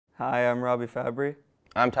Hi, I'm Robby Fabbri.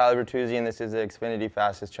 I'm Tyler Bertuzzi, and this is the Xfinity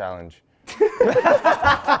Fastest Challenge.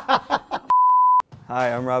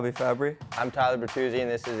 Hi, I'm Robby Fabbri. I'm Tyler Bertuzzi,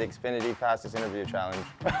 and this is the Xfinity Fastest Interview Challenge.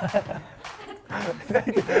 Okay.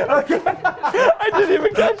 I didn't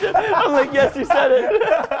even catch it. I'm like, yes, you said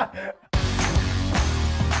it.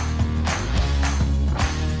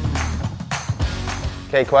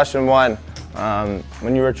 Okay, question one.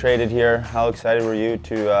 When you were traded here, how excited were you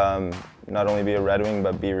to not only be a Red Wing,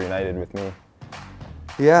 but be reunited with me?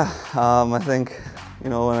 Yeah, I think,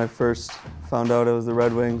 when I first found out it was the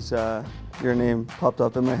Red Wings, your name popped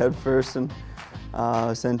up in my head first, and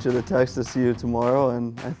I sent you the text to see you tomorrow,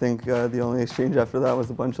 and I think the only exchange after that was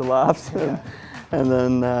a bunch of laughs. And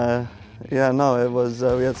then, it was,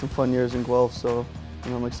 we had some fun years in Guelph, so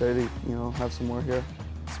I'm excited to, have some more here.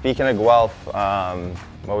 Speaking of Guelph,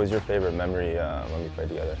 what was your favorite memory when we played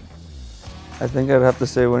together? I think I'd have to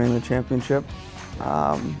say winning the championship.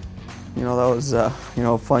 That was a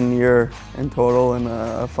fun year in total and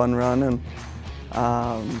a fun run, and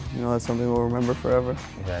that's something we'll remember forever.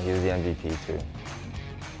 Yeah, he was the MVP too.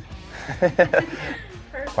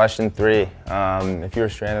 Question three: if you were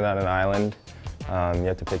stranded on an island, you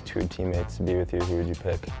had to pick two teammates to be with you. Who would you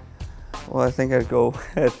pick? Well, I think I'd go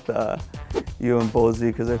with you and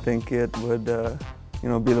Bozy, because I think it would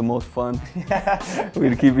be the most fun.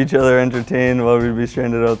 We'd keep each other entertained while we'd be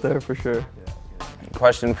stranded out there for sure.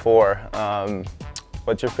 Question four,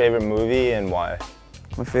 what's your favorite movie and why?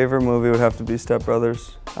 My favorite movie would have to be Step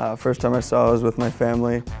Brothers. First time I saw it was with my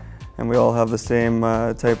family, and we all have the same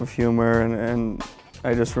type of humor, and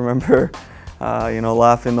I just remember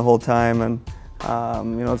laughing the whole time, and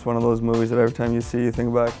it's one of those movies that every time you see, you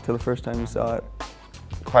think back to the first time you saw it.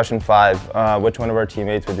 Question five, which one of our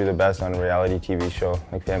teammates would do the best on a reality TV show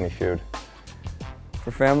like Family Feud?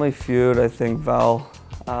 For Family Feud, I think Val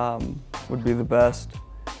would be the best.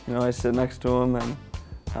 I sit next to him, and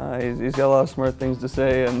he's got a lot of smart things to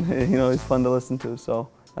say, and he's fun to listen to, so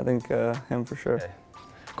I think him for sure. Okay.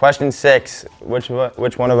 Question six, which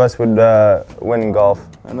one of us would win in golf?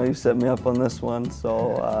 I know you set me up on this one,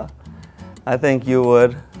 so I think you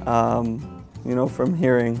would, from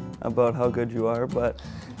hearing about how good you are, but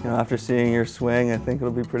after seeing your swing, I think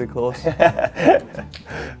it'll be pretty close.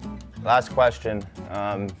 Last question,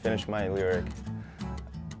 finish my lyric.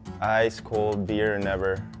 Ice cold beer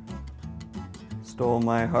never Stole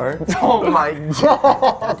my heart. Oh my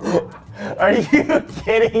God! Are you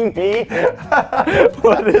kidding me?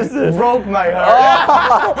 What is it? Broke my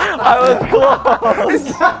heart. Oh, I was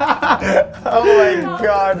close. Oh my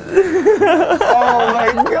God. Oh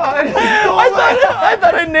my God. I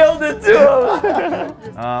thought I nailed it too.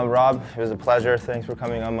 Rob, it was a pleasure. Thanks for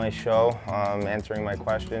coming on my show, answering my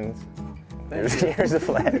questions. Here's a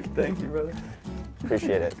flag. Thank you, brother.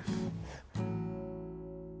 Appreciate it.